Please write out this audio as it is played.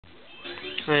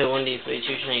Hi,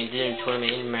 1D42 trying to do a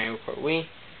tournament in Mario Kart Wii.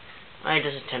 I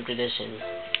just attempted this in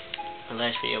my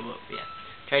last video, but yeah.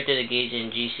 Tried to engage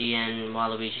in GCN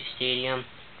Waluigi Stadium.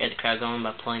 Got the crowd going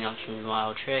by pulling out some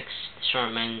wild tricks. The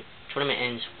tournament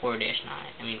ends 4/9.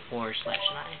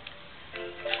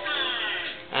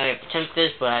 I attempted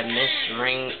this, but I missed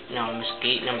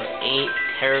gate number 8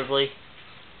 terribly.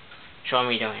 Show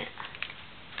me doing it.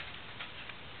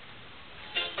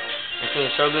 This thing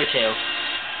is so good too.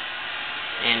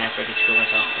 And I freaking screwed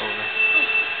myself over.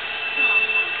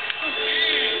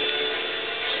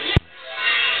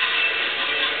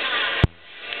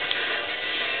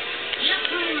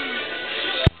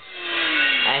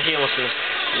 I actually almost missed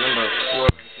number 4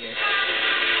 right here.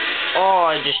 Oh,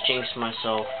 I just jinxed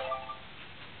myself.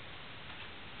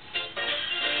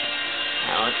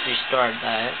 Now let's restart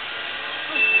that.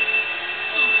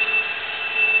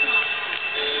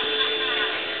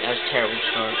 That was a terrible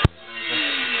start.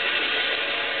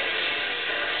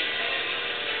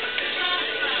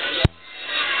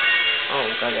 Oh,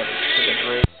 God, I gotta take a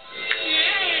break.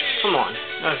 Come on,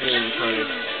 that was really retarded.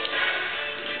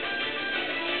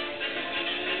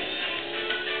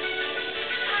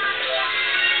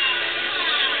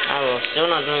 Still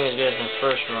not doing as good as my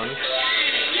first run. I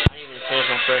didn't even finish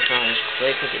my first run, I just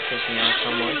quit because it pissed me off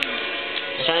so much.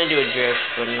 I was trying to do a drift,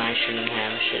 but I shouldn't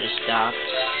have. I should have stopped.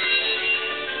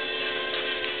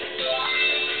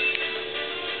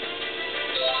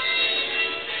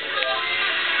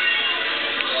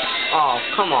 Oh,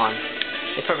 come on.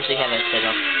 They purposely had that set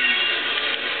up.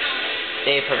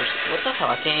 What the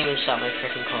hell? I can't even stop my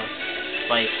freaking car.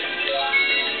 Like,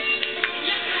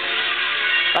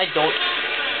 I don't...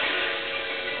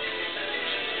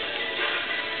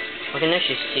 I can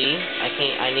actually see. I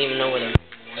didn't even know where the ring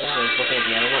was. I was looking at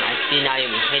the other one. I did not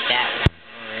even hit that one.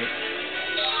 Alright.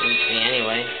 Didn't see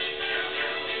anyway.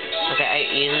 Okay, I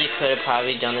easily could have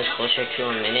probably done this closer to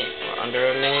a minute, or under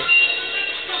a minute.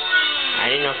 I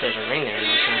didn't know if there's a ring there, and I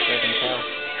was not sure I can tell.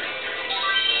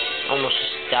 Almost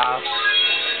stopped.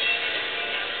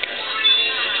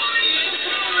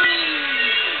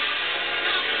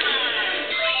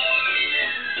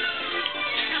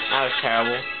 That was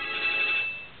terrible.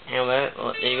 Anyway,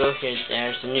 well, there you go.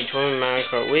 There's the new tournament Mario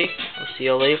Kart Wii. I'll see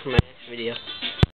you all later for my next video.